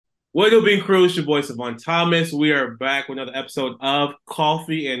What up, being crew? It's your boy Savon Thomas. We are back with another episode of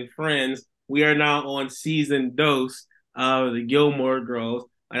Coffee and Friends. We are now on season dose of the Gilmore Girls,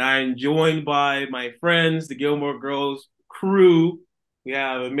 and I am joined by my friends, the Gilmore Girls crew. We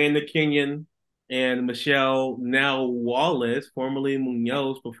have Amanda Kenyon and Michelle, now Wallace, formerly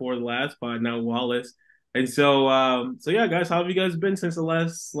Munoz before the last pod, now Wallace. And so yeah, guys, how have you guys been since the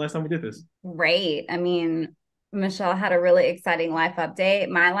last time we did this? Great. I mean, Michelle had a really exciting life update.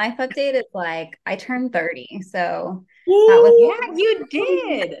 My life update is like I turned 30. So that was Woo! Yeah, you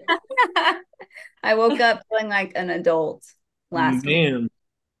did. I woke up feeling like an adult last week. Man,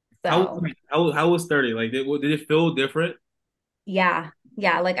 how So how was 30? Like, did it feel different? yeah.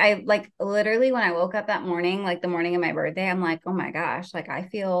 Yeah. Like I like literally when I woke up that morning, like the morning of my birthday, I'm like, oh my gosh, like I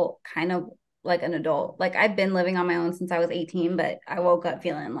feel kind of like an adult. Like I've been living on my own since I was 18, but I woke up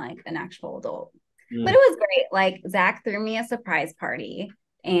feeling like an actual adult. But it Mm. was great. Like Zach threw me a surprise party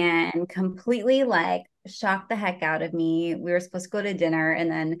and completely like shocked the heck out of me. We were supposed to go to dinner and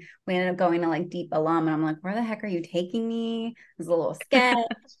then we ended up going to like Deep Ellum. And I'm like, where the heck are you taking me? It was a little sketch.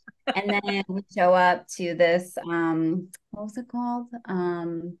 And then we show up to this what was it called?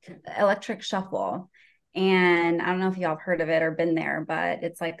 Electric Shuffle. And I don't know if y'all have heard of it or been there, but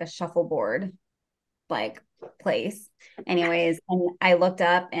it's like a shuffleboard like place. Anyways, and I looked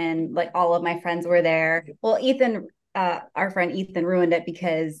up and like all of my friends were there. Well, Ethan, our friend Ethan ruined it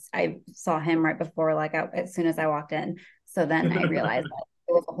because I saw him right before, as soon as I walked in. So then I realized that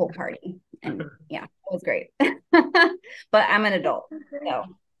it was a whole party. And yeah, it was great. But I'm an adult, so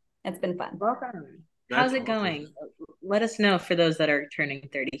it's been fun. Welcome. That's How's it awesome. going? Let us know for those that are turning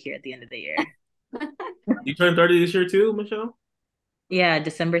 30 here at the end of the year. You turned 30 this year too, Michelle? Yeah,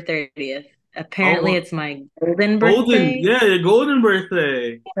 December 30th. Oh, Apparently it's my golden golden. birthday. Yeah, your golden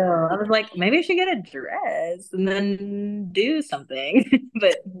birthday. So I was like, maybe I should get a dress and then do something.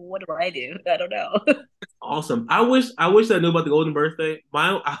 But what do I do? I don't know. Awesome. I wish I knew about the golden birthday.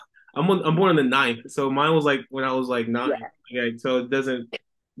 I'm born on the ninth, so mine was like when I was like nine. Yeah. Okay, so it doesn't,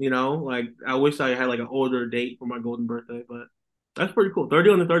 like I wish I had like an older date for my golden birthday, but that's pretty cool.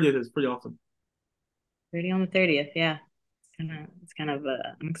 30 on the 30th is pretty awesome. 30 on the 30th. Yeah. I'm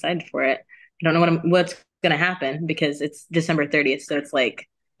excited for it. I don't know what's gonna happen because it's December 30th, so it's like,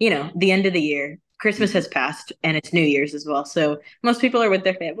 the end of the year. Christmas Mhm. has passed and it's New Year's as well. So most people are with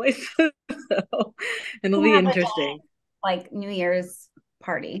their families. So it'll We'll be have like interesting. like New Year's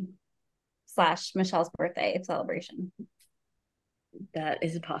party slash Michelle's birthday celebration. That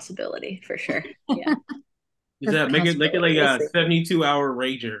is a possibility for sure. Yeah. Is Perfect that make it possibility. like We'll a see. 72-hour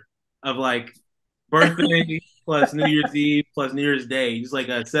rager of like birthday plus New Year's Eve plus New Year's Day. Just like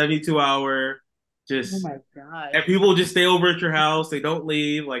a 72-hour, Oh just my gosh. and people just stay over at your house. They don't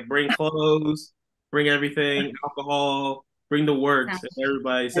leave. Like bring clothes, bring everything, alcohol, bring the works, Sounds and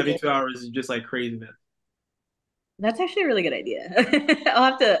everybody. amazing. 72 hours is just like craziness. That's actually a really good idea. I'll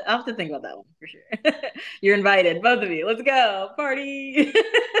have to think about that one for sure. You're invited, both of you. Let's go. Party.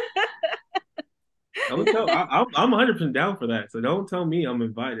 Don't tell. I'm 100% down for that. So don't tell me I'm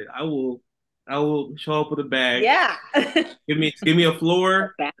invited. I will show up with a bag. Yeah. Give me a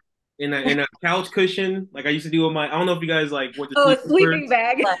floor Okay. in a couch cushion like I used to do with my. I don't know if you guys like went to Oh, a sleeping sleepovers.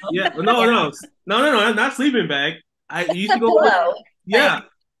 bag. Yeah, no, no, Yeah. no, no, no, not sleeping bag. I used to A go over. pillow, like Yeah,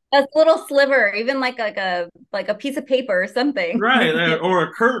 a little sliver, even like a piece of paper or something. right. Or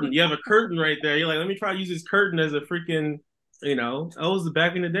a curtain. You have a curtain right there. You're like, let me try to use this curtain as a freaking. That was the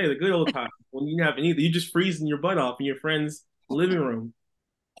back in the day, the good old time when you didn't have anything. You just freezing your butt off in your friend's living room.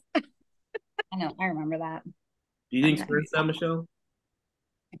 I know, I remember that. You didn't Fun times. experience that, Michelle?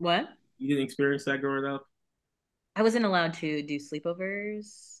 What? You didn't experience that growing up? I wasn't allowed to do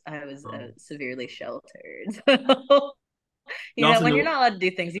sleepovers. I was Oh. severely sheltered. You So, also when you're knew. not allowed to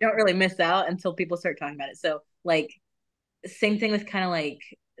do things, you don't really miss out until people start talking about it. So, like, same thing with kind of like,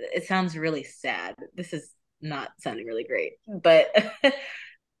 it sounds really sad. This is not sounding really great, but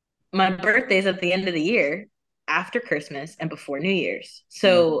my birthday's at the end of the year after Christmas and before New Year's. Mm,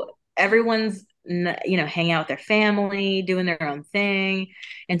 So everyone's hanging out with their family, doing their own thing.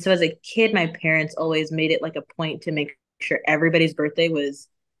 And so as a kid, my parents always made it like a point to make sure everybody's birthday was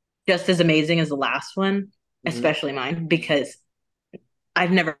just as amazing as the last one, mhm. especially mine, because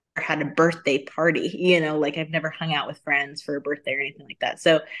I've never had a birthday party, like I've never hung out with friends for a birthday or anything like that.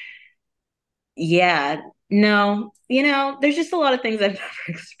 So yeah, no, there's just a lot of things I've never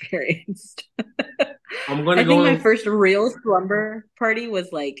experienced. I'm gonna I think my go. first real slumber party was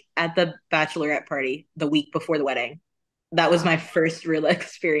like at the bachelorette party the week before the wedding. That was my first real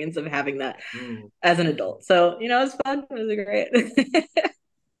experience of having that Mm. as an adult. So, it was fun. It was great.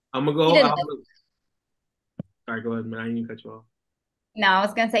 I'm gonna You go. didn't All right, go ahead, man. I didn't even cut you off. No, I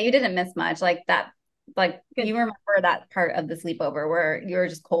was gonna say you didn't miss much. Like that, like Good. you remember that part of the sleepover where you were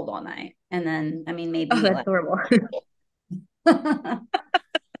just cold all night. And then I mean Oh, maybe that's like horrible.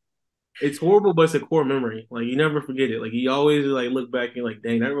 It's horrible, but it's a core memory. Like you never forget it. Like you always like look back and like,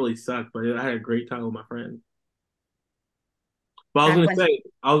 dang, that really sucked. But I had a great time with my friends. But back when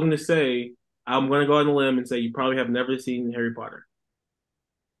I was gonna say, I'm gonna go on a limb and say you probably have never seen Harry Potter.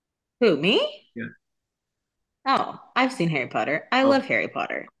 Who, me? Yeah. Oh, I've seen Harry Potter. I Oh, love Harry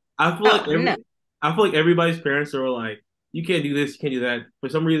Potter. I feel like Oh, no. I feel like everybody's parents are like, you can't do this, you can't do that. For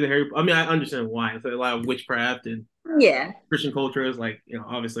some reason, I mean, I understand why. It's like a lot of witchcraft and Yeah. Christian culture is like,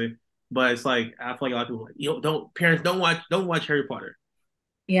 obviously. But it's like I feel like a lot of people are like, don't parents don't watch Harry Potter.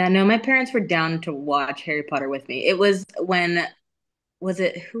 Yeah, no, my parents were down to watch Harry Potter with me. It was when was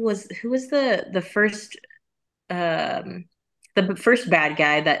it who was the first um the first bad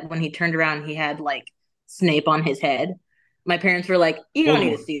guy that when he turned around he had like Snape on his head. My parents were like, "You don't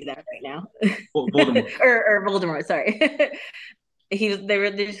need to Voldemort. see that right now," Voldemort. or Voldemort. Sorry,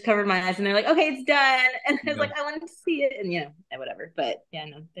 they just covered my eyes and they're like, "Okay, it's done," and I was Yeah. like, "I wanted to see it," and and whatever. But yeah,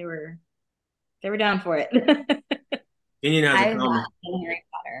 no, they were down for it. Indian has a I've not comment. seen Harry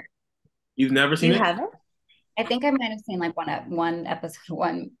Potter. You've never seen You it? haven't? I think I might have seen like one episode,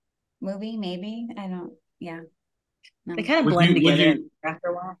 one movie, maybe. I don't, yeah, They no. kind of Would blend you would together you after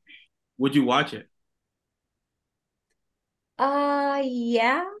a while. would you watch it?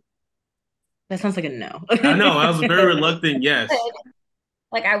 Yeah. That sounds like a no. I know I was very reluctant, yes,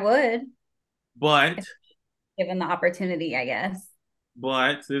 Like I would but if given the opportunity, I guess.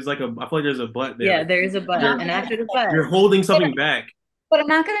 there's like I feel like there's a but there. Yeah, Like there is a I'm but, not you're and gonna, after the but, you're holding but, something back. but I'm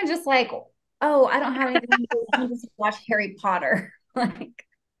not gonna just like, oh, I don't have anything to do. Let me just watch Harry Potter. Like,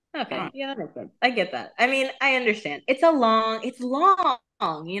 I okay, don't. yeah, that makes sense. I get that. I mean, I understand. It's long,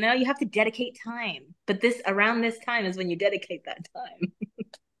 you have to dedicate time. But this around this time is when you dedicate that time.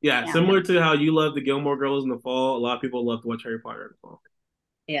 Yeah, Yeah. similar to how you love the Gilmore Girls in the fall, a lot of people love to watch Harry Potter in the fall.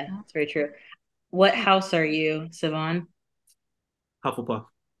 Yeah, it's very true. What house are you, Savon? Hufflepuff.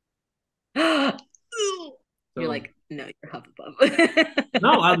 You're So like, no, you're Hufflepuff.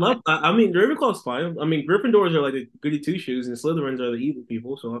 no, I mean, Ravenclaw's fine. I mean, Gryffindors are like the goody two shoes, and Slytherins are the evil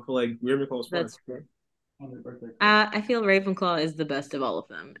people. So I feel like Ravenclaw's fine. That's true. I feel Ravenclaw is the best of all of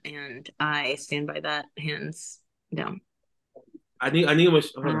them, and I stand by that hands down. I need a hold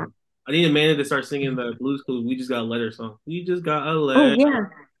Uh, on. I need Amanda to start singing the Blues Clues. We just got a letter song. We just got a oh letter. yeah.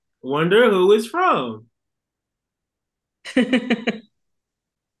 Wonder who it's from.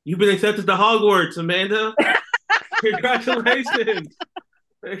 You've been accepted to Hogwarts, Amanda. Congratulations.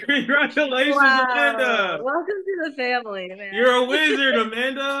 Congratulations, Wow. Amanda. Welcome to the family, You're man. a wizard,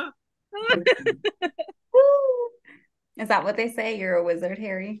 Amanda. Woo! Is that what they say? You're a wizard,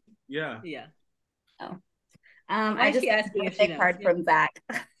 Harry? Yeah. Yeah. Oh. Why I is just she got a asking if she birthday knows? card Yeah. from Zach.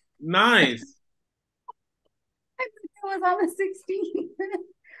 Nice. It was on the 16th.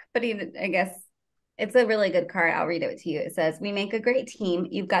 But even I guess it's a really good card. I'll read it to you. It says, "We make a great team.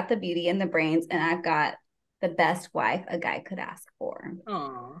 You've got the beauty and the brains, and I've got the best wife a guy could ask for."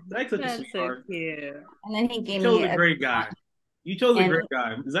 Oh, Zach's such a that's so sweetheart. cute. And then he You gave chose me a a great coupon, guy. You chose a and great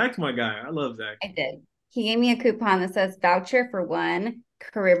guy. Zach's my guy. I love Zach. I did. He gave me a coupon that says voucher for one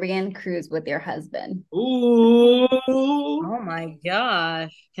Caribbean cruise with your husband. Ooh. Oh my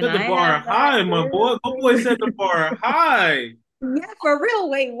gosh. Can Set the I bar have that high, my boy. My boy too? set the bar high. Yeah, for real.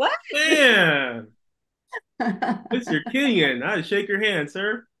 Wait, what? Man. Mr. Kenyon, I'd shake your hand,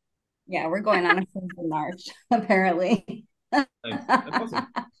 sir. Yeah, we're going on a cruise in March, apparently. Nice. That's awesome.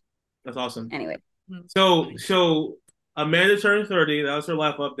 That's awesome. Anyway, So Amanda turned 30. That was her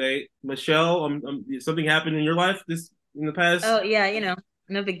life update. Michelle, something happened in your life this in the past? Oh yeah,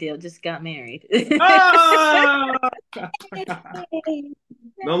 no big deal. Just got married. Ah!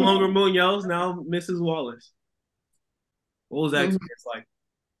 No longer Munoz, now Mrs. Wallace. What was that Mhm. experience like?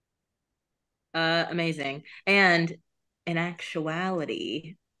 Amazing. And in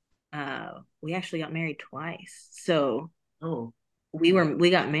actuality, we actually got married twice. So Oh, we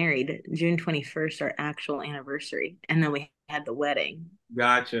got married June 21st, our actual anniversary, and then we had the wedding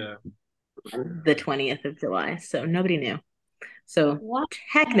gotcha. the 20th of July. So nobody knew. So Wow.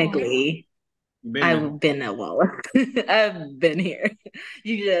 technically, You been there. I've been at Wallace. I've been here.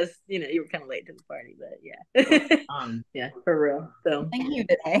 You just, you were kind of late to the party, but yeah. Yeah, for real. So Thank you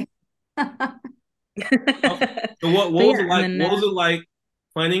today. Oh, so what but was yeah, it and like? then What was it like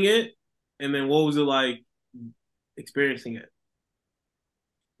planning it? And then what was it like experiencing it?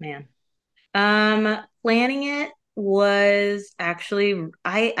 man. Planning it was actually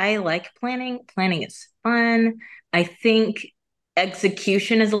I like planning. Planning is fun. I think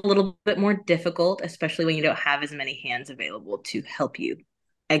execution is a little bit more difficult, especially when you don't have as many hands available to help you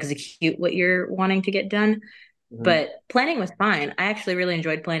execute what you're wanting to get done. Mhm. But planning was fine. I actually really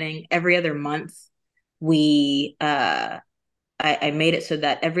enjoyed planning. Every other month, we I made it so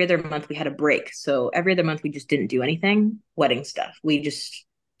that every other month we had a break. So every other month we just didn't do anything wedding stuff. We just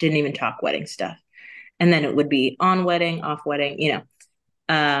didn't even talk wedding stuff. And then it would be on wedding, off wedding.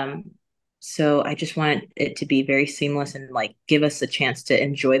 Um, so I just wanted it to be very seamless and like give us a chance to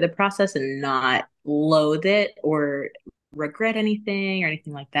enjoy the process and not loathe it or regret anything or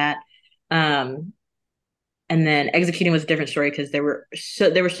anything like that. Um, and then executing was a different story because there were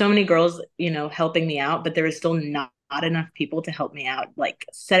so many girls, helping me out, but there was still not enough people to help me out, like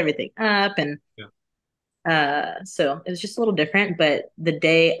set everything up. And Yeah. so it was just a little different, but the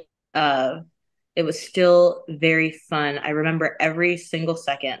day of it was still very fun. I remember every single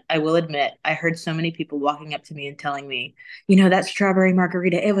second. I will admit, I heard so many people walking up to me and telling me, that strawberry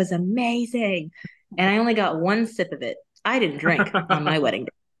margarita, it was amazing. And I only got one sip of it. I didn't drink on my wedding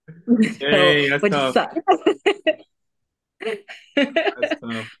day. So, Dang, that's which tough. sucked. That's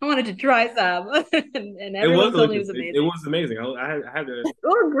tough. I wanted to try some, and It was everyone told me it delicious. was It amazing. was amazing. I had to.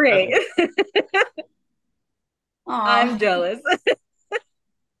 Oh, great. I'm Oh, jealous.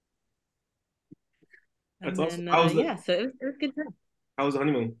 That's And awesome. then, How was the yeah, so it was good time. how was the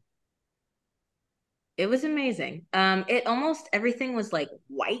honeymoon? It was amazing. It almost everything was like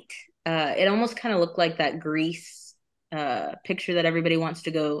white. It almost kind of looked like that Greece picture that everybody wants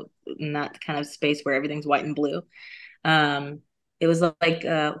to go in that kind of space where everything's white and blue. Um, it was like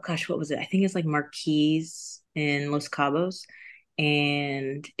gosh, what was it? I think it's like Marquise in Los Cabos.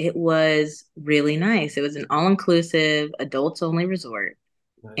 And it was really nice. It was an all-inclusive, adults-only resort.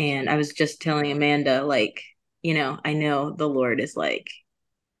 Nice. And I was just telling Amanda, like, I know the Lord is like,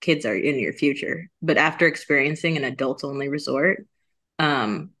 kids are in your future. But after experiencing an adults only resort,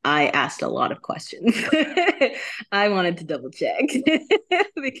 I asked a lot of questions. I wanted to double check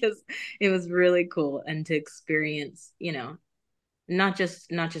because it was really cool and to experience, not just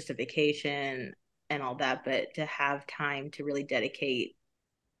a vacation and all that, but to have time to really dedicate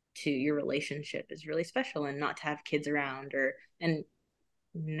to your relationship is really special, and not to have kids around and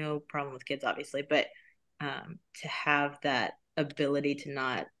no problem with kids obviously, but to have that ability to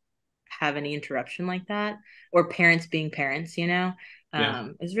not have any interruption like that, or parents being parents, Yeah.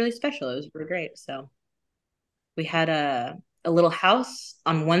 is really special. It was really great. So we had a little house.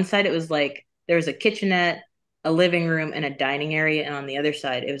 On one side it was like there was a kitchenette, a living room, and a dining area, and on the other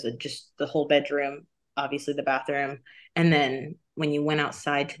side it was just the whole bedroom, obviously the bathroom. And then when you went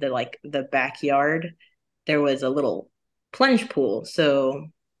outside to the backyard, there was a little plunge pool. So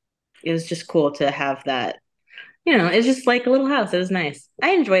it was just cool to have that. It's just like a little house. It was nice.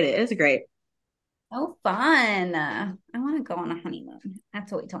 I enjoyed it. It was great. so fun. I want to go on a honeymoon. I have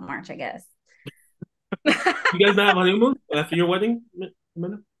to wait till March, I guess. You guys not have a honeymoon after your wedding,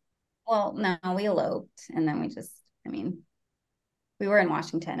 Amanda? Well, no, we eloped and then I mean, we were in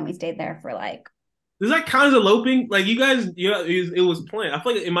Washington and we stayed there for like, Does that count as eloping? Like you guys, it was planned. I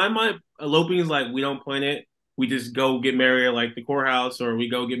feel like in my mind, eloping is like we don't plan it. We just go get married at like the courthouse, or we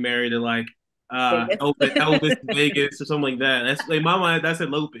go get married at like Vegas. Elvis in Vegas or something like that. That's like in my mind. That's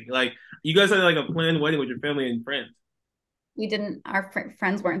eloping. Like you guys had like a planned wedding with your family and friends. we didn't, our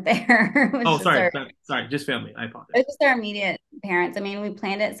friends weren't there. Oh, sorry, just family. I apologize. It was just our immediate parents. I mean, we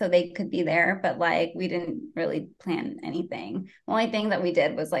planned it so they could be there, but like we didn't really plan anything. The only thing that we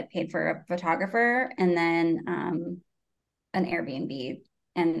did was like paid for a photographer and then an Airbnb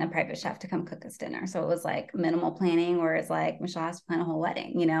and a private chef to come cook us dinner. So it was like minimal planning, whereas like Michelle has to plan a whole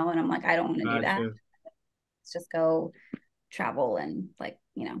wedding, and I'm like, I don't want to do that. Gotcha. Let's just go travel and like,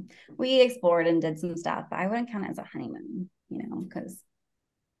 we explored and did some stuff, but I wouldn't count it as a honeymoon, because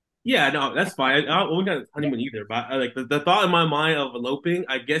Yeah, no, that's fine. I don't got a honeymoon either, but like the thought in my mind of eloping,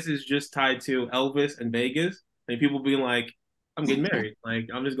 I guess is just tied to Elvis and Vegas, and people being like, "I'm getting married. Like,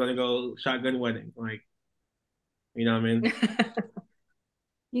 I'm just gonna go shotgun wedding." Like, you know what I mean?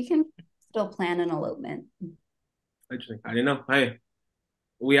 you can still plan an elopement. Interesting. I didn't know. Hey,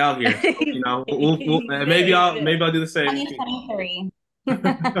 we out here, so, maybe You maybe did. I'll do the same. 2023.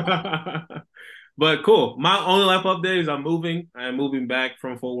 But cool. My only life update is I'm moving. I'm moving back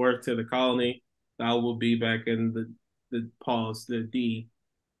from Fort Worth to the colony. I will be back in the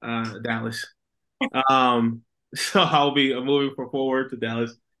Dallas. Um, so I'll be moving from Fort Worth to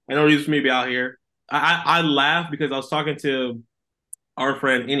Dallas. I know reason for me to be out here. I laugh because I was talking to our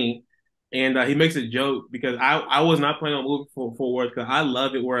friend Any, and he makes a joke because I was not planning on moving for Fort Worth because I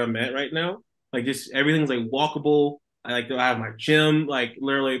love it where I'm at right now. Like just everything's like walkable. I have my gym like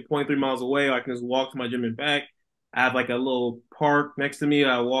literally 0.3 miles away. I can just walk to my gym and back. I have like a little park next to me.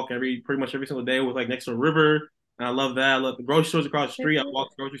 I walk pretty much every single day with like next to a river. And I love that. I love the grocery stores across the street. I walk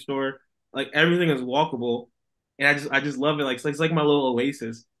to the grocery store. Like everything is walkable. And I just love it. Like it's like my little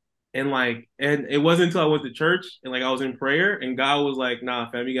oasis. And it wasn't until I went to church and like I was in prayer and God was like, nah,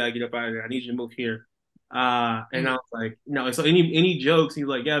 fam, you gotta get up out of there. I need you to move here. And I was like, no. And so any jokes, he's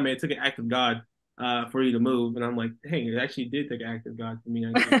like, yeah, man, it took an act of God for you to move. And I'm like, dang, it actually did take an act of God for me,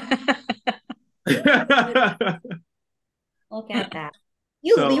 actually. Look at that.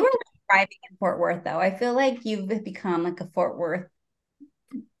 You So were thriving in Fort Worth though. I feel like you've become like a Fort Worth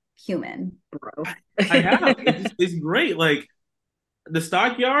human. Bro. I have. It's great. Like the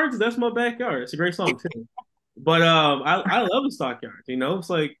stockyards, that's my backyard. It's a great song too. But I love the stockyards. It's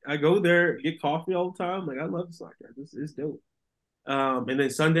like I go there, get coffee all the time. Like I love the stockyards. It's dope. And then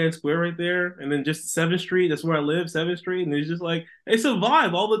Sundance Square right there, and then just 7th Street. That's where I live, 7th Street, and it's just like it's a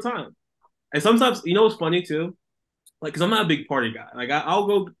vibe all the time. And sometimes, what's funny too? Like, cause I'm not a big party guy. Like, I'll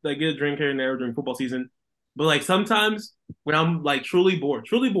go like get a drink here and there during football season, but like sometimes when I'm like truly bored,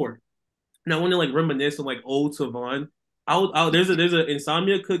 and I want to like reminisce on like old Savon, there's a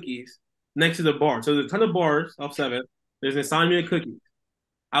Insomnia Cookies next to the bar. So there's a ton of bars off 7th. There's Insomnia Cookies.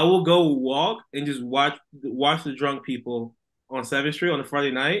 I will go walk and just watch the drunk people on 7th Street on a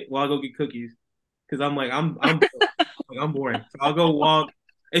Friday night while I go get cookies because I'm boring. So I'll go walk.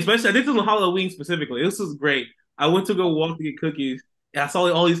 Especially, I did this on Halloween specifically. This was great. I went to go walk to get cookies, and I saw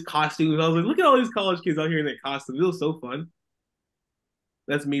like, all these costumes. I was like, look at all these college kids out here in their costumes. It was so fun.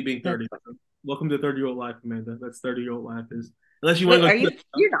 That's me being 30. Welcome to 30-year-old life, Amanda. That's 30-year-old life is. Unless you want Wait, to are go.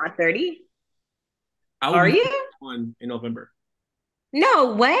 you're not 30? I will Are be you? 31 in November.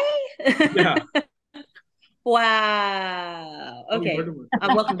 No way. Yeah. Wow. I'll be Okay. 31.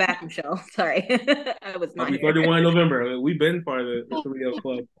 Welcome back, Michelle. Sorry. I was I'll not be here. 31 in November. We've been part of the 3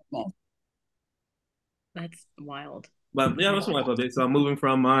 club. That's wild. But yeah, that's my life update. So I'm moving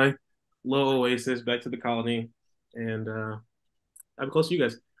from my little oasis back to the colony, and I'm close to you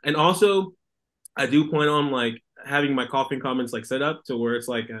guys. And also, I do plan on like having my coffee and comments like set up to where it's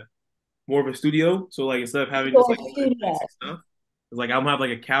like a more of a studio. So like instead of having just Your like all the studio. basic stuff, it's like I'm gonna have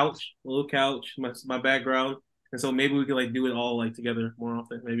like a little couch, my background, and so maybe we can like do it all like together more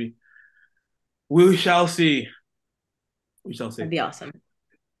often. Maybe we shall see. We shall see. That'd be awesome.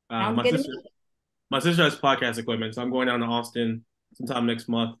 Uh, Sounds my good to sister, me. my sister has podcast equipment, so I'm going down to Austin sometime next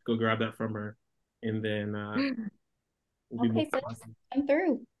month. Go grab that from her, and then we'll be more. Okay, so just come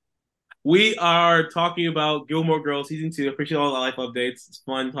through. We are talking about Gilmore Girls season 2. Appreciate all the life updates. It's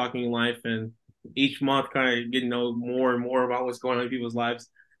fun talking life and each month kind of getting to know more and more about what's going on in people's lives.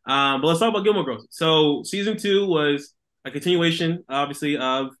 But let's talk about Gilmore Girls. So season 2 was a continuation, obviously,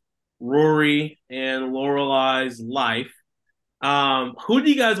 of Rory and Lorelai's life. Who do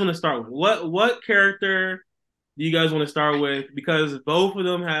you guys want to start with? What character do you guys want to start with? Because both of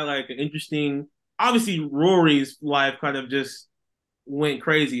them had like an interesting. Obviously, Rory's life kind of just went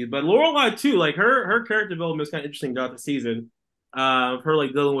crazy. But Lorelai too, like her character development is kind of interesting throughout the season. Her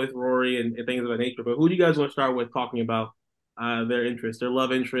like dealing with Rory and things of that nature. But who do you guys want to start with talking about their interests, their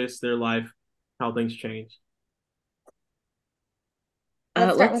love interests, their life, how things change?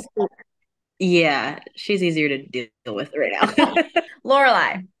 Let's start Let's. with Yeah, she's easier to deal with right now.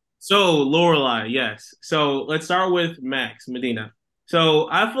 Lorelai. So Lorelai, yes. So let's start with Max Medina. So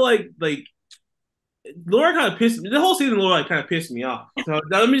I feel like Laura kind of pissed me. The whole season, Laura kind of pissed me off. So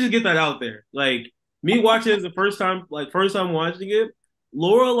now let me just get that out there. Like me watching it the first time, like first time watching it,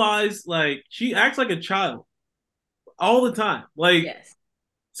 Lorelai's like she acts like a child all the time. Like Yes.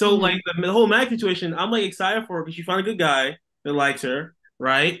 so, Mhm. like the whole Mac situation, I'm like excited for her because she found a good guy that likes her,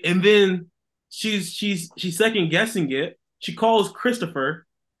 right? And then she's second guessing it. She calls Christopher,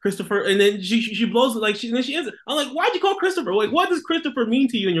 and then she blows it like and then she ends it. I'm like, why'd you call Christopher? Like, what does Christopher mean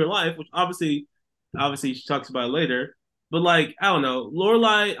to you in your life? Which obviously she talks about it later. But like, I don't know,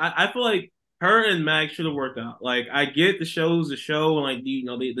 Lorelai, I feel like her and Max should have worked out. Like, I get the show's the show, and like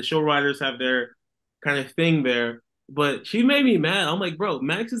the show writers have their kind of thing there but she made me mad. I'm like, bro,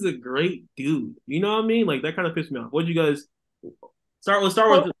 Max is a great dude. You know what I mean? Like that kind of pissed me off. What you guys start? Let's start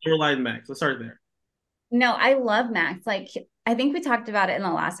Well, with Caroline and Max. Let's start there. no, I love Max. Like, I think we talked about it in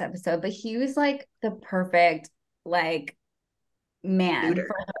the last episode, but he was like the perfect like man Shooter.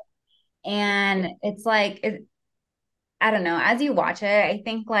 for her. And it's like I don't know, as you watch it, I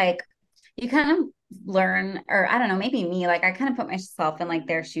think like you kind of learn, or I don't know, maybe me, like I kind of put myself in like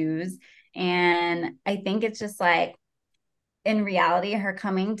their shoes. And I think it's just like in reality, her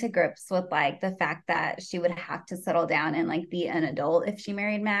coming to grips with like the fact that she would have to settle down and like be an adult if she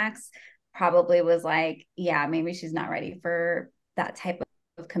married Max probably was like, yeah, maybe she's not ready for that type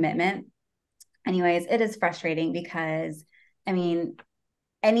of commitment. anyways, it is frustrating because, I mean,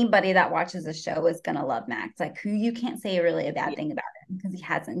 anybody that watches the show is gonna love Max. Like, who you can't say really a bad Yeah. thing about him because he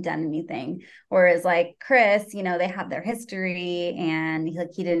hasn't done anything. Whereas like Chris, they have their history, and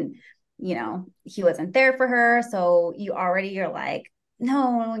he didn't, he wasn't there for her. So you're like,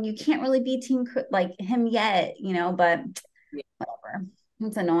 no, you can't really be like him yet, but Yeah. whatever.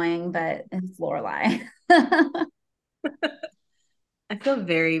 It's annoying, but it's Lorelai. I feel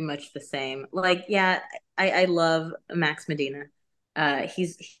very much the same. Like, yeah, I love Max Medina.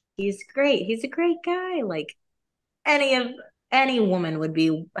 He's great. He's a great guy. Like any of any woman would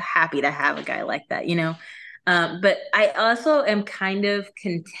be happy to have a guy like that, you know? But I also am kind of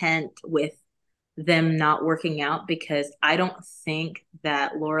content with them not working out because I don't think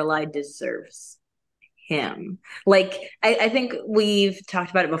that Lorelai deserves him. Like I think we've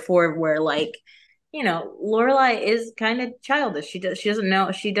talked about it before where like, Lorelai is kind of childish. She doesn't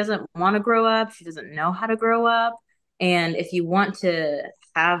know, she doesn't want to grow up. She doesn't know how to grow up. And if you want to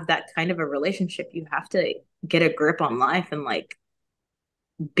have that kind of a relationship, you have to get a grip on life and like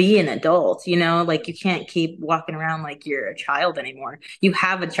be an adult, like you can't keep walking around like you're a child anymore. You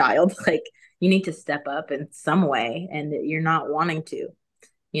have a child, like you need to step up in some way and you're not wanting to,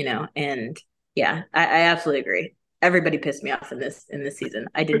 and yeah, I absolutely agree. Everybody pissed me off in this season.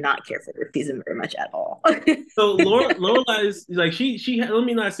 I did not care for this season very much at all. So Lorelai is like she let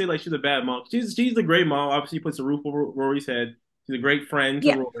me not say like she's a bad mom. She's a great mom. Obviously, puts a roof over Rory's head. She's a great friend to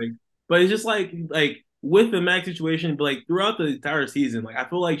Yeah. Rory. But it's just like with the Max situation, but like throughout the entire season, like I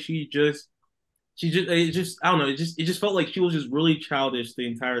feel like she just it just I don't know, it just felt like she was just really childish the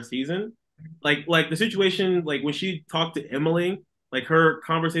entire season. Like the situation like when she talked to Emily, like her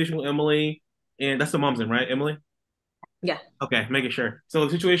conversation with Emily, and that's the mom's name, right? Emily? Yeah. Okay, making sure. So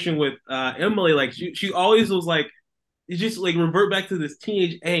the situation with Emily, like she always was like it's just like revert back to this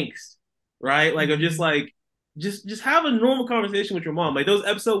teenage angst, right? Like of just Mhm. like just have a normal conversation with your mom. Like those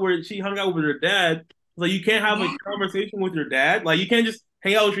episodes where she hung out with her dad, like you can't have a Yeah. conversation with your dad. Like you can't just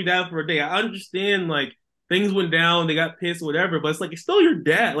hang out with your dad for a day. I understand like things went down, they got pissed, whatever, but it's like it's still your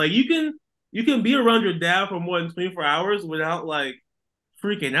dad. Like you can be around your dad for more than 24 hours without like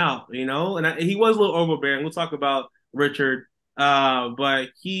freaking out, he was a little overbearing. We'll talk about Richard. But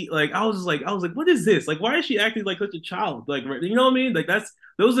he like I was like, what is this? Like, why is she acting like such a child? Like, you know what I mean? Like,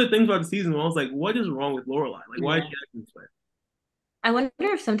 those are the things about the season where I was like, what is wrong with Lorelai? Like, why is Yeah. she acting this way? I wonder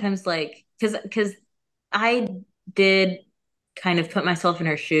if sometimes like because I did kind of put myself in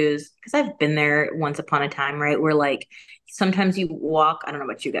her shoes because I've been there once upon a time, right? Where like sometimes you walk, I don't know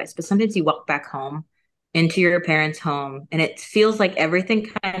about you guys, but sometimes you walk back home into your parents' home and it feels like everything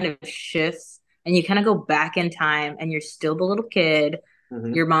kind of shifts and you kind of go back in time and you're still the little kid.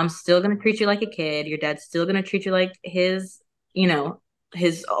 Mm-hmm. Your mom's still going to treat you like a kid. Your dad's still going to treat you like you know,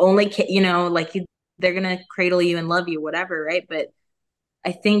 his only kid, like they're going to cradle you and love you, whatever, right? But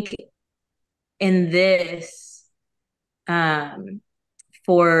I think in this, um,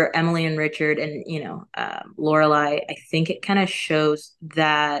 for Emily and Richard and Lorelai, I think it kind of shows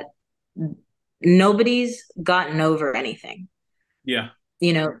that nobody's gotten over anything. Yeah,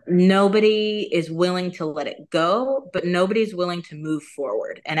 Nobody is willing to let it go, but nobody's willing to move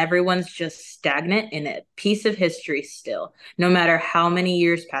forward. And everyone's just stagnant in a piece of history still. No matter how many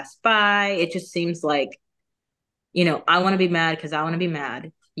years pass by, it just seems like I want to be mad because I want to be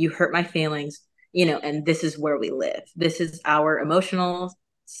mad. You hurt my feelings, and this is where we live. This is our emotional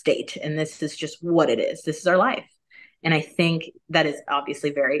state, and this is just what it is. This is our life. And I think that is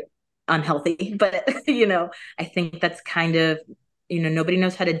obviously very unhealthy, but, I think that's kind of, nobody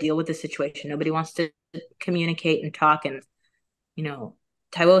knows how to deal with the situation. Nobody wants to communicate and talk. And, you know,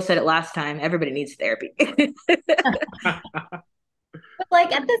 Taiwo said it last time everybody needs therapy. But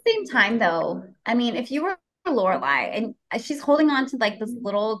like at the same time, though, I mean, if you were Lorelai and she's holding on to like this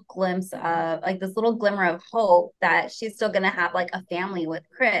little glimpse of like this little glimmer of hope that she's still gonna have like a family with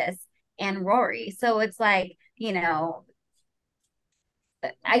Chris and Rory. So it's like,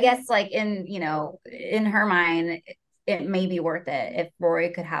 I guess like in her mind, it may be worth it if Rory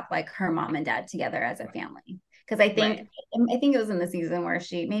could have like her mom and dad together as a family. Because Right. I think it was in the season where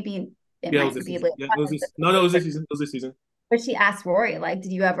she maybe it yeah, it was might this be season. later Yeah, it was on, this. No, no, it was this season. It was this season. but she asked Rory, like,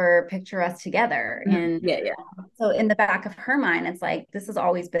 did you ever picture us together? Mhm. And Yeah, yeah. so in the back of her mind, it's like, this has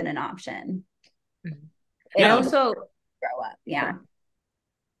always been an option Mhm. I if Yeah, you also grow up. Yeah.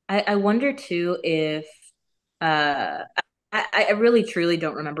 I wonder too if uh I really truly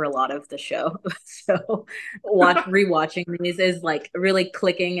don't remember a lot of the show. So rewatching these is like really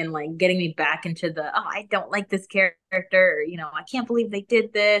clicking and like getting me back into I don't like this character, or, I can't believe they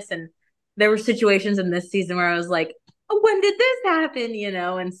did this. And there were situations in this season where I was like, oh, when did this happen?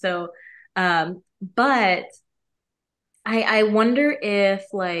 And so But I wonder if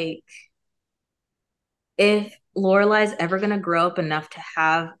Lorelai's ever gonna grow up enough to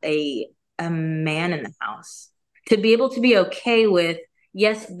have a man in the house to be able to be okay with,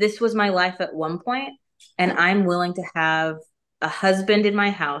 yes, this was my life at one point, and I'm willing to have a husband in my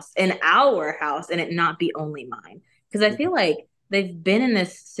house, in our house, and it not be only mine. Because I feel like they've been in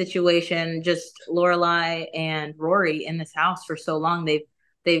this situation, just Lorelai and Rory in this house for so long.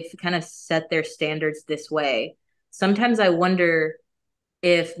 They've kind of set their standards this way. Sometimes I wonder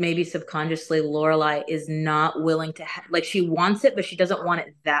if maybe subconsciously Lorelai is not willing to like she wants it, but she doesn't want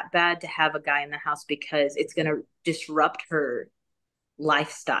it that bad to have a guy in the house because it's going to disrupt her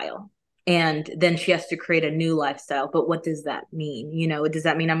lifestyle. And then she has to create a new lifestyle. But what does that mean? Does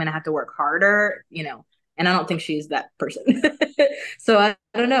that mean I'm going to have to work harder? And I don't think she's that person. So I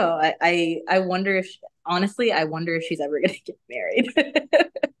don't know. I wonder if, honestly, I wonder if she's ever going to get married.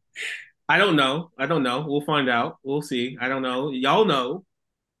 I don't know. I don't know. We'll find out. We'll see. I don't know. Y'all know.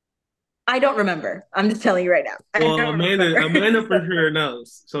 I don't remember. I'm just telling you right now. I Well, don't Amanda remember. for sure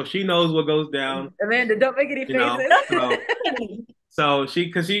knows. So she knows what goes down, Amanda, don't make any you know. faces. So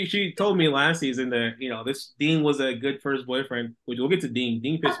because she told me last season that, this Dean was a good first boyfriend, which we'll get to Dean.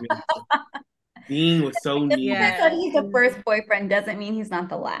 Dean pissed me off. Dean was so Just because needy. that Yeah. he's the first boyfriend doesn't mean he's not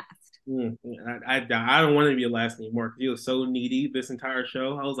the last. I don't want to be a last anymore because he was so needy this entire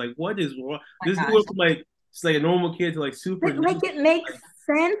show. I was like, what is wrong? Oh This my dude gosh. went from like just like a normal kid to like super But like needy. it makes Like,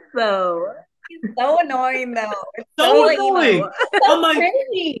 sense though. He's so annoying though. It's so so annoying. emo. I'm So like,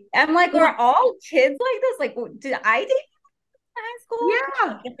 crazy. I'm like, we're all kids like this. Like, did I date in high school?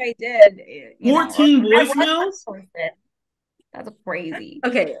 'Cause Yeah. if I did, or 14 I was voicemails? that person. That's crazy.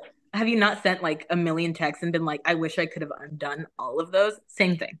 Okay. Have you not sent like a million texts and been like, I wish I could have undone all of those?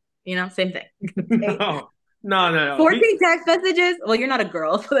 Same thing. Same thing. Okay. No, no. 14 text messages. Well, you're not a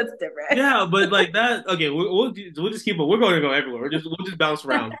girl, so that's different. Yeah, but like that. Okay, we'll just keep it. We're going to go everywhere. We'll just bounce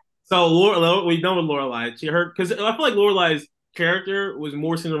around. So Laura, we know with Lorelai, because I feel like Lorelai's character was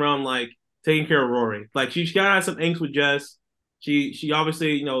more centered around like taking care of Rory. Like she got out some angst with Jess. She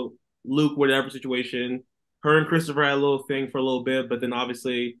obviously Luke whatever situation. Her and Christopher had a little thing for a little bit, but then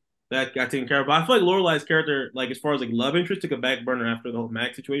obviously that got taken care of. But I feel like Lorelai's character, like as far as like love interest, took a back burner after the whole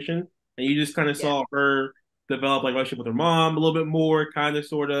Max situation, and you just kind of Yeah. saw her develop like relationship with her mom a little bit more, kind of,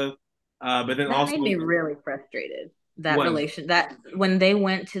 sort of. But then That also made me really frustrated. That what? relation, that when they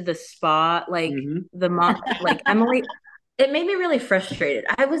went to the spa, like Mm-hmm. the mom, like Emily, it made me really frustrated.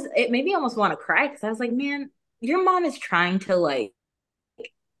 It made me almost want to cry because I was like, man, your mom is trying to like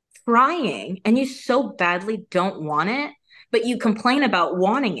trying and you so badly don't want it, but you complain about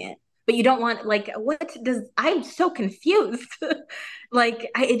wanting it, but you don't want, like, what does, I'm so confused.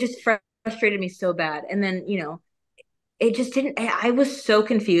 It just frustrated me so bad. And then, it just didn't, I was so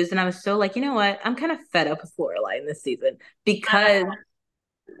confused and I was so like, you know what? I'm kind of fed up with Lorelai in this season because,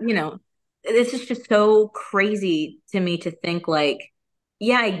 you know, this is just so crazy to me to think like,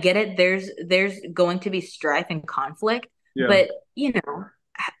 yeah, I get it. There's going to be strife and conflict, Yeah. but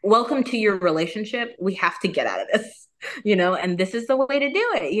welcome to your relationship. We have to get out of this, and this is the way to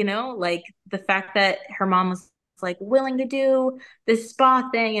do it, like the fact that her mom was like willing to do this spa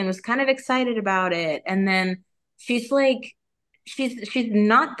thing and was kind of excited about it. And then she's like, she's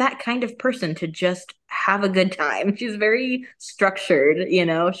not that kind of person to just have a good time. She's very structured,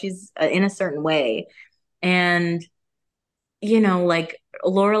 she's in a certain way. And, like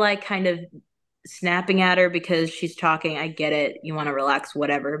Lorelai kind of snapping at her because she's talking. I get it. You want to relax,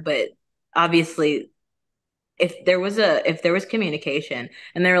 whatever. But obviously, if there was communication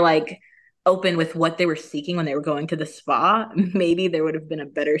and they're like open with what they were seeking when they were going to the spa, maybe there would have been a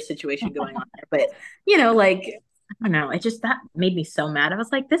better situation going on there. But like I don't know, it just that made me so mad. I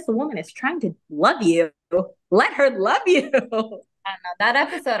was like, this woman is trying to love you. Let her love you. I don't know. That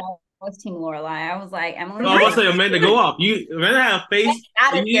episode, I was Team Lorelai. I was like, Emily, No, I was gonna say Amanda, go off. Amanda had a get face.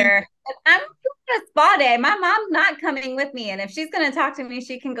 out of You, here. I'm doing a spa day. My mom's not coming with me. And if she's going to talk to me,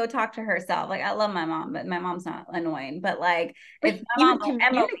 she can go talk to herself. Like, I love my mom, but my mom's not annoying. But like, But if my you mom would were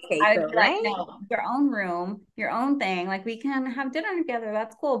Emily, communicate I would though, be like, right? no, your own room, your own thing. Like, we can have dinner together.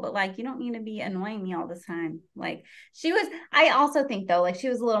 That's cool. But like, you don't need to be annoying me all this time. Like, I also think though, like, she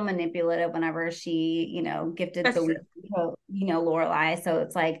was a little manipulative whenever she, gifted That's the true. week to, Lorelai. So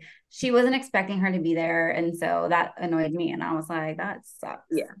it's like, she wasn't expecting her to be there. And so that annoyed me. And I was like, that sucks.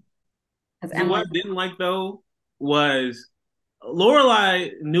 Yeah. Because so what Emily, I didn't like though was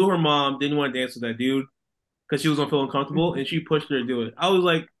Lorelai knew her mom didn't want to dance with that dude because she was gonna feel uncomfortable, and she pushed her to do it. I was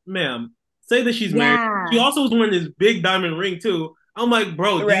like, ma'am, say that she's married. She Yeah. also was wearing this big diamond ring too. I'm like,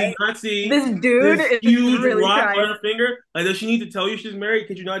 bro, do you Right? not see This dude this is huge really rock on trying. her finger? Like, does she need to tell you she's married?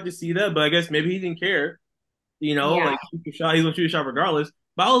 Could you not just see that? But I guess maybe he didn't care. Yeah. Like shoot your shot, he's gonna shoot a shot regardless.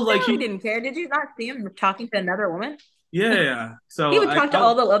 But I was No, like, he didn't care. Did you not see him talking to another woman? yeah. He So would talk to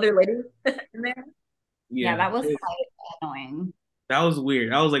all the other ladies in there. Yeah, yeah, that was quite annoying. that was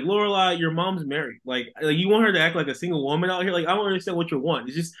weird. I was like, Lorelai, your mom's married. Like you want her to act like a single woman out here? Like I don't understand what you want.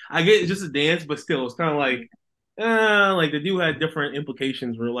 It's just I get it's just a dance, but still, it's kind of like the dude had different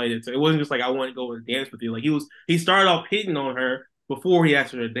implications related to it. It wasn't just like I want to go and dance with you. Like he started off hitting on her before he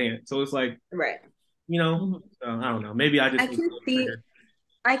asked her to dance. So it's like Right. Mhm. I don't know. Maybe I I just was can see, triggered.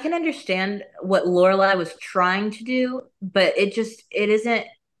 I can understand what Lorelai was trying to do, but it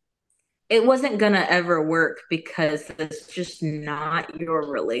wasn't gonna ever work because it's just not your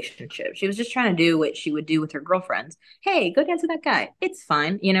relationship. She was just trying to do what she would do with her girlfriends. Hey, go dance with that guy. It's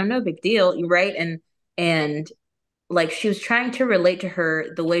fine, no big deal, right? And like she was trying to relate to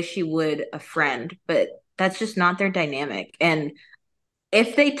her the way she would a friend, but that's just not their dynamic. And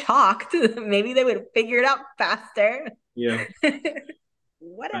if they talked, maybe they would figure it out faster. Yeah.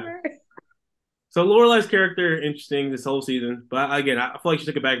 Whatever. So Lorelai's character interesting this whole season, but again, I feel like she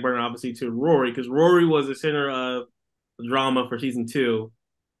took a back burner obviously to Rory because Rory was the center of the drama for season two.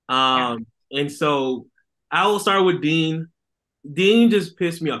 Yeah. And so I will start with Dean. Dean just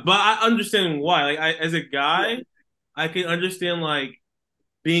pissed me off, but I understand why. Like as a Yeah. guy, I can understand like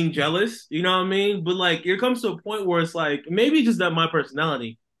being jealous. You know what I mean? But like, it comes to a point where it's like maybe it's just not my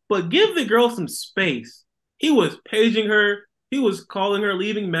personality, but give the girl some space. He was paging her. He was calling her,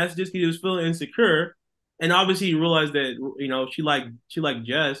 leaving messages. He was feeling insecure, and obviously he realized that she liked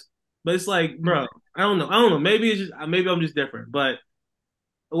Jess. But it's like, bro, I don't know. I don't know. Maybe I'm just different. But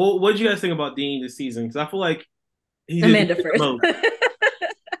what did you guys think about Dean this season? Because I feel like he did Amanda the first. most.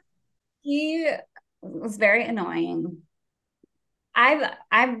 He was very annoying.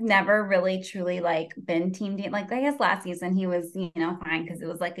 I've never really truly like been team Dean. Like I guess last season he was, fine because it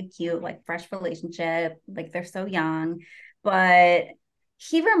was like a cute, like fresh relationship. Like they're so young. But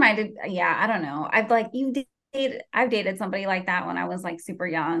he reminded, yeah, I don't know. I've dated somebody like that when I was like super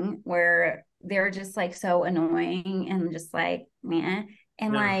young, where they're just like so annoying and just like, man.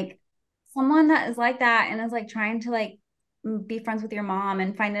 And Yeah. like someone that is like that and is like trying to like be friends with your mom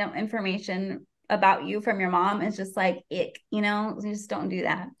and find out information about you from your mom is just like ick, you just don't do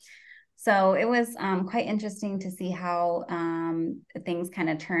that. So it was quite interesting to see how things kind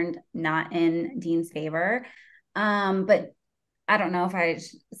of turned not in Dean's favor. But I don't know if I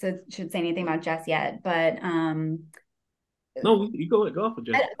should say anything about Jess yet, but No, you go off with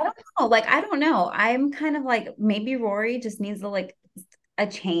Jess. I don't know. Like, I don't know. I'm kind of like maybe Rory just needs to like a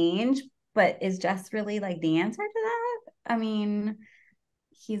change, but is Jess really like the answer to that? I mean,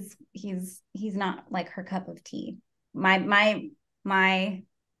 he's not like her cup of tea. My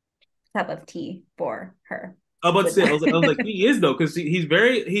cup of tea for her I was about to would say, not. I was like, he is though, because he's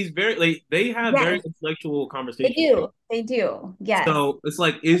very like they have Yes, very intellectual they conversations. do. They do. Yes. So it's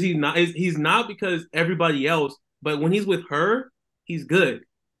like, is he not? He's not because everybody else, but when he's with her, he's good.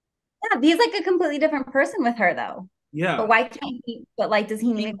 Yeah, he's like a completely different person with her though. But Yeah. why can't he? But like, does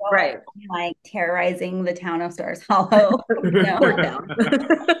he need to go Right. like terrorizing the town of Stars Hollow? Poor town.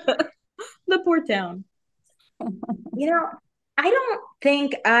 The poor town. I don't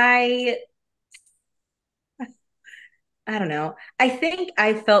think I don't know. I think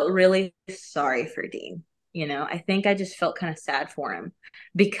I felt really sorry for Dean. I think I just felt kind of sad for him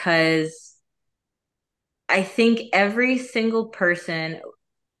because I think every single person,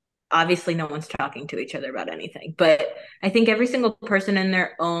 obviously no one's talking to each other about anything, but I think every single person in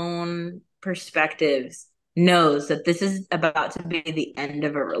their own perspectives knows that this is about to be the end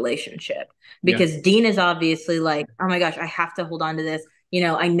of a relationship Yeah. because Dean is obviously like, oh my gosh, I have to hold on to this.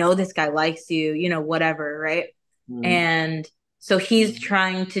 I know this guy likes you, whatever, right? Mhm. And so he's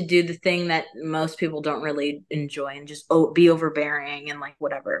trying to do the thing that most people don't really enjoy and just be overbearing and like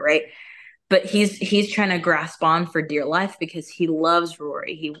whatever, right? But he's trying to grasp on for dear life because he loves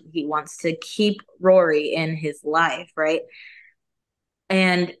Rory. He wants to keep Rory in his life, right?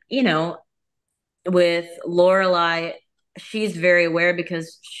 And with Lorelai, she's very aware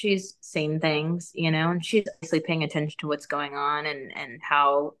because she's seen things, and she's obviously paying attention to what's going on and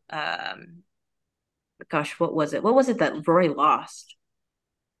how gosh, what was it? What was it that Rory lost?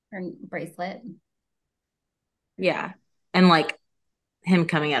 Her bracelet. Yeah. And like him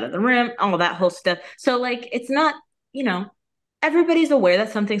coming out of the room, all that whole stuff. So like it's not, you know, everybody's aware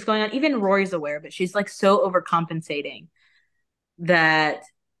that something's going on. Even Rory's aware, but she's like so overcompensating that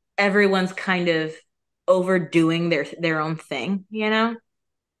everyone's kind of overdoing their own thing,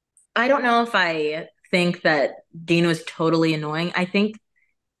 I don't know if I think that Dean was totally annoying. I think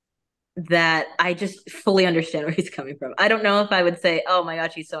that I just fully understand where he's coming from. I don't know if I would say, oh my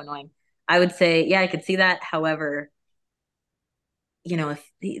gosh, he's so annoying. I would say, yeah, I could see that. However,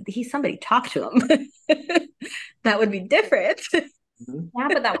 if he's somebody, talk to him. That would be different. Mhm. Yeah,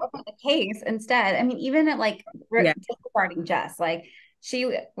 but that wasn't the case. Instead, I mean, even at like Yeah. disregarding Jess, like she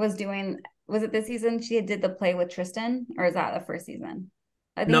was doing, was it this season? She did the play with Tristan, or is that the first season?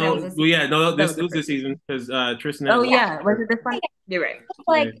 I think that No, was a well, season. yeah, no, That this was it the was this first season. season because Tristan had Oh lost. yeah, was it this one? You're right. Yeah.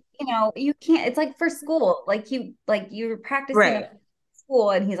 Like, you can't, it's like for school, like you're practicing Right. a school,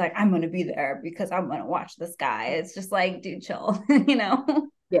 and he's like, I'm gonna be there because I'm gonna watch this guy. It's just like, dude, chill, you know?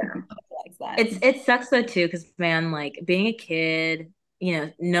 Yeah. Likes that. It sucks though too, because man, like being a kid,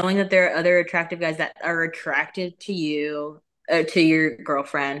 knowing that there are other attractive guys that are attracted to you, to your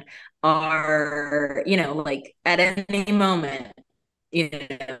girlfriend, are, like at any moment, you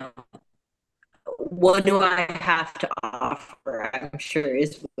know, what do I have to offer? I'm sure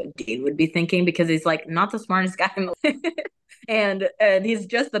is what Dean would be thinking, because he's like not the smartest guy in the and he's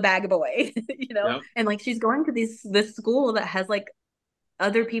just the bag boy, Yep. and like she's going to this school that has like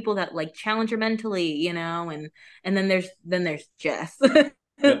other people that like challenge her mentally, and then there's Jess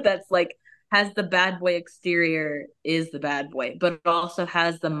Yep. that's like has the bad boy exterior, is the bad boy, but also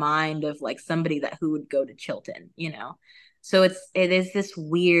has the mind of like somebody that who would go to Chilton. So it is this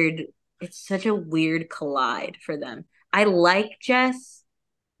weird, it's such a weird collide for them. I like Jess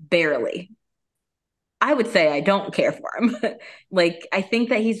barely. I would say I don't care for him. Like I think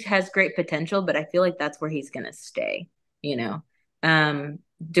that he has great potential, but I feel like that's where he's gonna stay, you know. Um,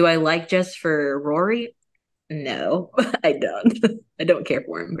 do I like just for Rory? No, I don't. I don't care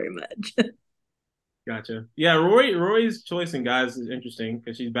for him very much. Gotcha. Yeah, Rory's choice in guys is interesting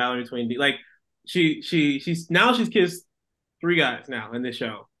because she's battling between like she's kissed three guys now in this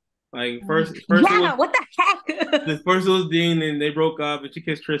show. Like first it was Yeah, what the the heck? first it was Dean, and they broke up, and she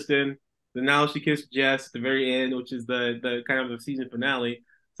kissed Tristan. Then now she kissed Jess at the very end, which is the kind of the season finale.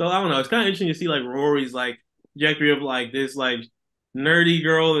 So I don't know. It's kind of interesting to see like Rory's like trajectory of like this like nerdy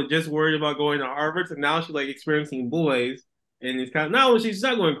girl that just worried about going to Harvard, and now she's like experiencing boys, and it's kind of no, she's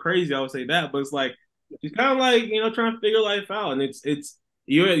not going crazy. I would say that, but it's like she's kind of like trying to figure life out, and it's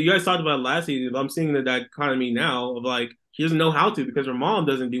you guys talked about it last season, but I'm seeing that dichotomy now of like she doesn't know how to because her mom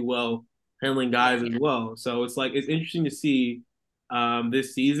doesn't do well handling guys as well. So it's like it's interesting to see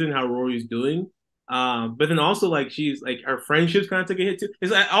this season how Rory's doing. But then also like she's like her friendships kind of took a hit too.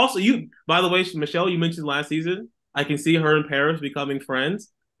 It's like, also you by the way, Michelle, you mentioned last season. I can see her and Paris becoming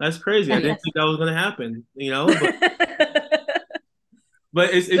friends. That's crazy. I didn't Yes. think that was gonna happen,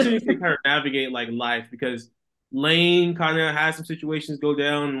 but it's interesting to kind of navigate like life because Lane kind of had some situations go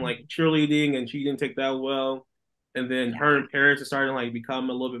down like cheerleading and she didn't take that well. And then Yeah. her and Paris are starting to like become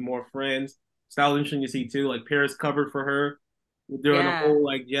a little bit more friends. So that was interesting to see too. Like Paris covered for her during the Yeah. whole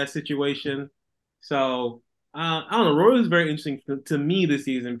like Jess situation. So I don't know. Rory was very interesting to me this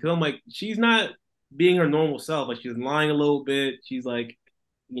season because I'm like she's not being her normal self. Like she's lying a little bit. She's like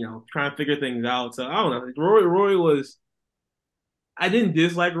trying to figure things out. So I don't know. Rory was I didn't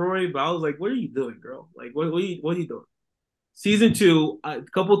dislike Rory, but I was like, "What are you doing, girl? Like, what are you doing?" Season two, a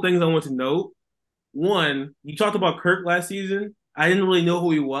couple of things I want to note. One, you talked about Kirk last season. I didn't really know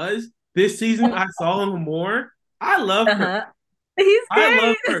who he was. This season, I saw him more. I love Kirk. Uh-huh. He's I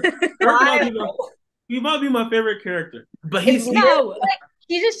love Kirk. great. Kirk might be Wild. he might be my favorite character. But It's he literally No. like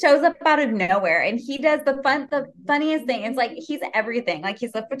he just shows up out of nowhere, and he does the funniest thing. It's like he's everything. Like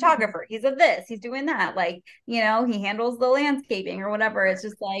he's a photographer, he's a this, he's doing that. Like, he handles the landscaping or whatever. It's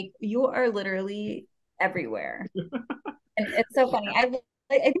just like you are literally everywhere. And it's so funny. I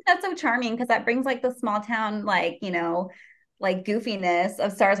think that's so charming because that brings like the small town, like, like goofiness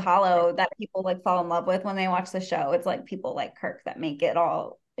of Stars Hollow that people like fall in love with when they watch the show. It's like people like Kirk that make it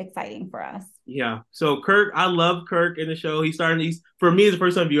all exciting for us. Yeah. So Kirk, I love Kirk in the show. He's for me as a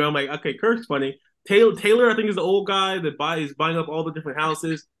first time viewer. I'm like, okay, Kirk's funny. Taylor, I think is the old guy that is buying up all the different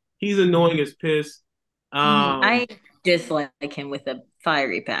houses. He's annoying as piss. Um, I dislike him with a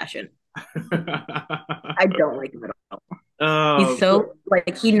fiery passion. I don't like him at all. He's uh, so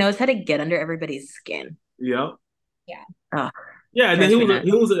like he knows how to get under everybody's skin. yeah, Yeah. Oh, yeah. And then drives me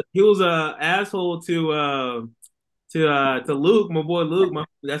nuts. he was a asshole to Luke, my boy Luke.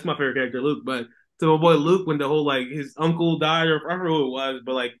 That's my favorite character, Luke. But to my boy Luke, when the whole like his uncle died, or I forgot who it was,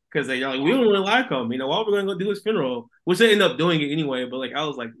 but like because they're like we don't really like him, why are we gonna go do his funeral? Which they end up doing it anyway. But like I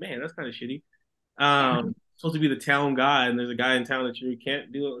was like, man, that's kind of shitty. Yeah. Supposed to be the town guy, and there's a guy in town that you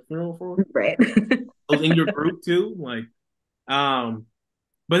can't do a funeral for. Right. I was in your group too, like um.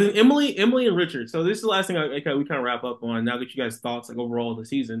 But then Emily and Richard. So this is the last thing we kind of wrap up on. Now get you guys' thoughts like overall of the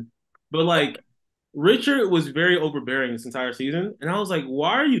season. But like Richard was very overbearing this entire season, and I was like,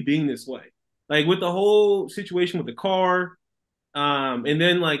 why are you being this way? Like with the whole situation with the car, and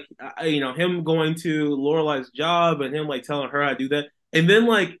then like him going to Lorelai's job and him like telling her how to do that, and then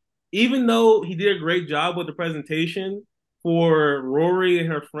like even though he did a great job with the presentation for Rory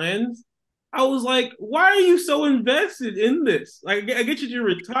and her friends, I was like, why are you so invested in this? Like I get you, you're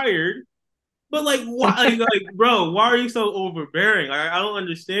retired, but like, why? Bro, why are you so overbearing? Like, I don't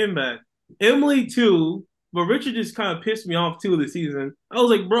understand that. Emily too, but Richard just kind of pissed me off too this season. I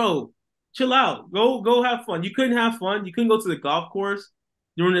was like, bro, chill out. Go have fun. You couldn't have fun. You couldn't go to the golf course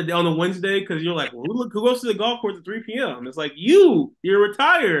during the on a Wednesday because you're like, well, who goes to the golf course at 3 p.m.? It's like you're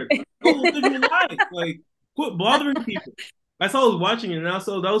retired. Go live your life. Like, quit bothering people. That's how I was watching it, and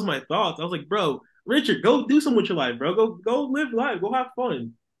also that was my thoughts. I was like, bro, Richard, go do something with your life, bro. Go live life. Go have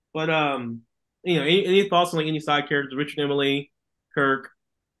fun. But any thoughts on like any side characters? Richard, Emily, Kirk,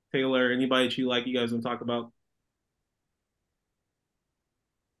 Taylor, anybody that you like? You guys want to talk about?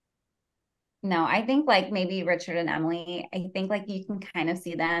 No, I think like maybe Richard and Emily, I think like you can kind of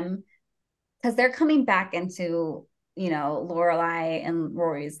see them because they're coming back into, Lorelai and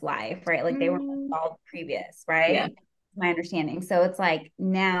Rory's life, right? Like they were Mm, involved previous, yeah. right? My understanding. So it's like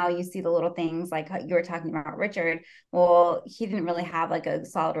now you see the little things like how you were talking about Richard. Well, he didn't really have like a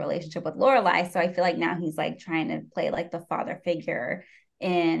solid relationship with Lorelai. So I feel like now he's like trying to play like the father figure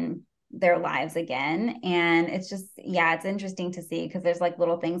in their lives again. And it's just, yeah, it's interesting to see because there's like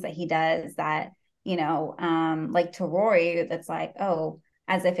little things that he does that, like to Rory, that's like, oh,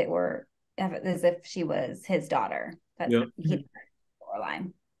 as if it were as if she was his daughter. But Yeah, he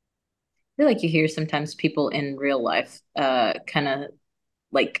Lorelai. Feel like you hear sometimes people in real life, kind of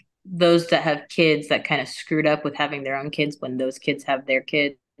like those that have kids that kind of screwed up with having their own kids when those kids have their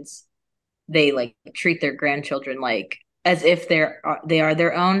kids, they like treat their grandchildren like as if they are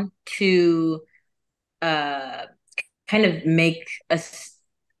their own to uh kind of make us,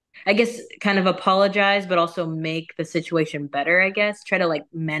 I guess, kind of apologize, but also make the situation better, I guess. Try to like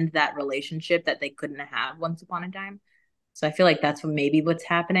mend that relationship that they couldn't have once upon a time. So I feel like that's maybe what's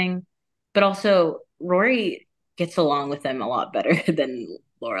happening. But also Rory gets along with them a lot better than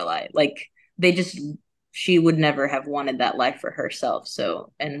Lorelai. Like they just she would never have wanted that life for herself.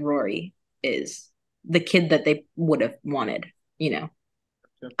 So and Rory is the kid that they would have wanted, you know,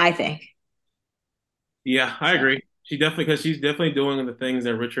 I think. yeah, I So agree. She definitely because she's definitely doing the things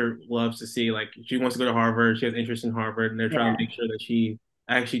that Richard loves to see. Like she wants to go to Harvard. She has interest in Harvard, and they're trying to yeah. make sure that she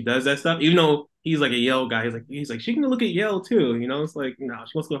actually does that stuff. Even though he's like a Yale guy, he's like she can look at Yale too. It's like no,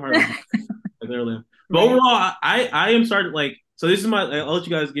 she wants to go to Harvard. Like they're live. But overall, Right. I am starting like so. This is my. I'll let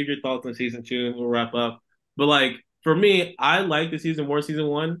you guys give your thoughts on season two, and we'll wrap up. But like for me, I like the season more season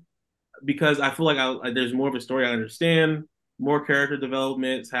one because I feel like there's more of a story I understand, more character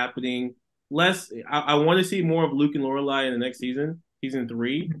developments happening. Less, I want to see more of Luke and Lorelai in the next season, season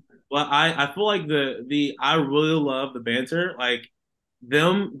three. But I feel like the I really love the banter. Like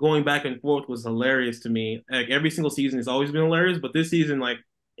them going back and forth was hilarious to me. Like every single season has always been hilarious, but this season like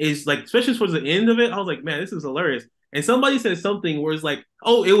is like especially towards the end of it, I was like, man, this is hilarious. And somebody said something where it's like,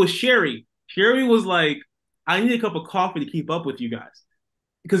 oh, it was Sherry. Sherry was like, I need a cup of coffee to keep up with you guys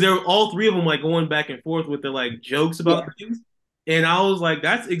because they were all three of them like going back and forth with their like jokes about Yeah. things. And I was like,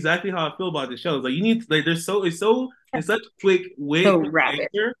 that's exactly how I feel about the show. It's like you need to, like there's it's such quick wit So rapid.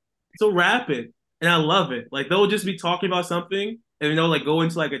 banter, so rapid. And I love it. Like they'll just be talking about something and they'll like go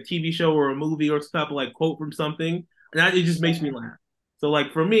into like a TV show or a movie or some type of like quote from something. And it just makes me laugh. So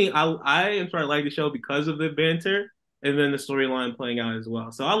like for me, I am starting to like the show because of the banter and then the storyline playing out as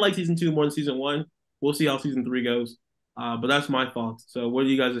well. So I like season two more than season one. We'll see how season three goes. But that's my thoughts. So, what are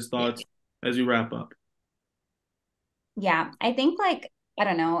you guys' Yeah. thoughts as we wrap up? Yeah, I think like I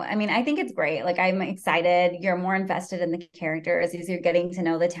don't know. I mean, I think it's great. Like I'm excited. You're more invested in the characters as you're getting to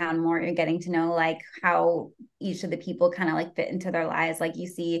know the town more. You're getting to know like how each of the people kind of like fit into their lives. Like you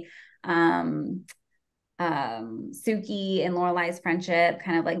see um Suki and Lorelai's friendship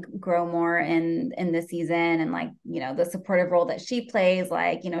kind of like grow more in this season and like the supportive role that she plays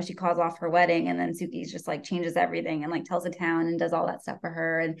like she calls off her wedding and then Suki's just like changes everything and like tells the town and does all that stuff for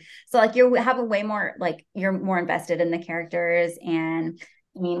her and so like you have a way more like you're more invested in the characters and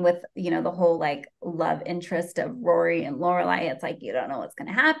I mean with the whole like love interest of Rory and Lorelai it's like you don't know what's going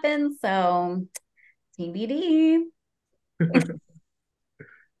to happen so TBD.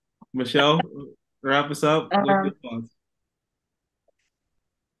 Michelle, wrap us up. What's Uh, your thoughts?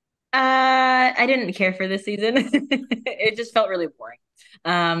 I didn't care for this season. It just felt really boring.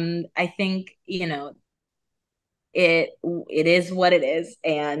 I think, it is what it is,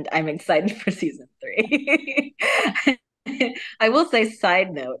 and I'm excited for season three. I will say,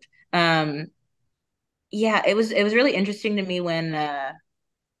 side note, yeah, it was really interesting to me when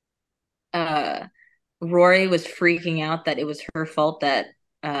uh Rory was freaking out that it was her fault that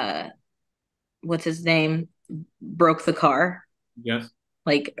uh what's his name broke the car. Yes.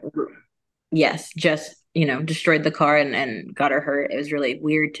 Like, yes, just, destroyed the car and got her hurt. It was really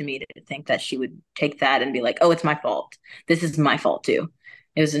weird to me to think that she would take that and be like, oh, it's my fault. This is my fault too.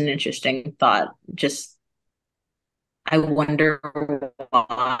 It was an interesting thought. Just, I wonder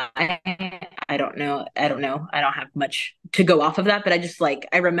why. I don't know. I don't know. I don't have much to go off of that, but I just like,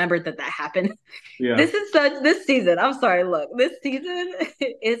 I remembered that happened. Yeah. This season. I'm sorry. Look, this season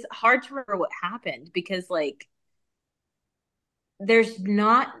is hard to remember what happened because like there's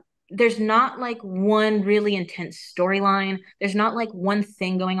not there's not like one really intense storyline. There's not like one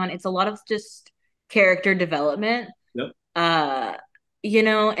thing going on. It's a lot of just character development. Yep. Uh,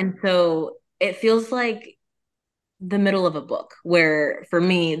 and so it feels like the middle of a book, where for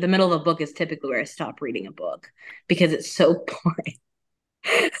me, the middle of a book is typically where I stop reading a book because it's so boring.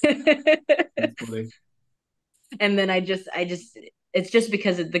 That's funny. And then I just it's just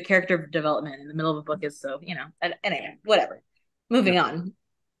because of the character development in the middle of a book is so, anyway, whatever. Yeah. Moving on.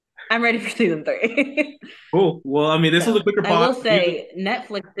 I'm ready for season three. Cool. Well, I mean, this was a So quicker I pod. will say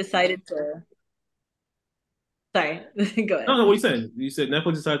Netflix decided to, sorry, go No, ahead. no, what you saying? You said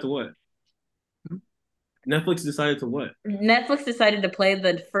Netflix decided to what? Netflix decided to what? Netflix decided to play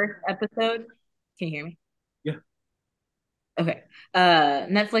the first episode. Can you hear me? Yeah. Okay.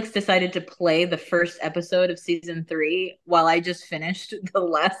 Netflix decided to play the first episode of season three while I just finished the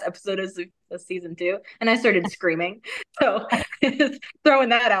last episode of season two, and I started screaming. So just throwing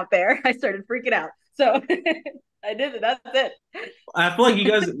that out there, I started freaking out. So I did it. That's it. I feel like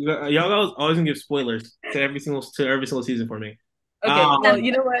y'all always gonna give spoilers to every single season for me. Okay. Um, Well,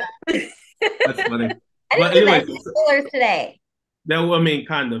 you know what? that's funny. I But didn't give anyway, any spoilers today. that I mean,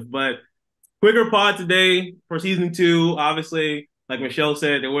 kind of. But quicker pod today for season two. Obviously, like Michelle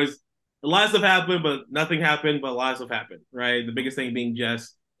said, there was a lot of stuff happened, but nothing happened. But a lot of stuff happened, right? The biggest thing being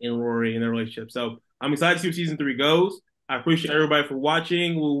Jess and Rory and their relationship. So I'm excited to see where season three goes. I appreciate everybody for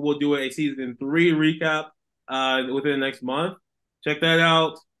watching. We'll do a season three recap within the next month. Check that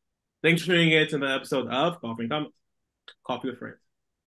out. Thanks for tuning in to the episode of Coffee and Comments. Coffee with Friends.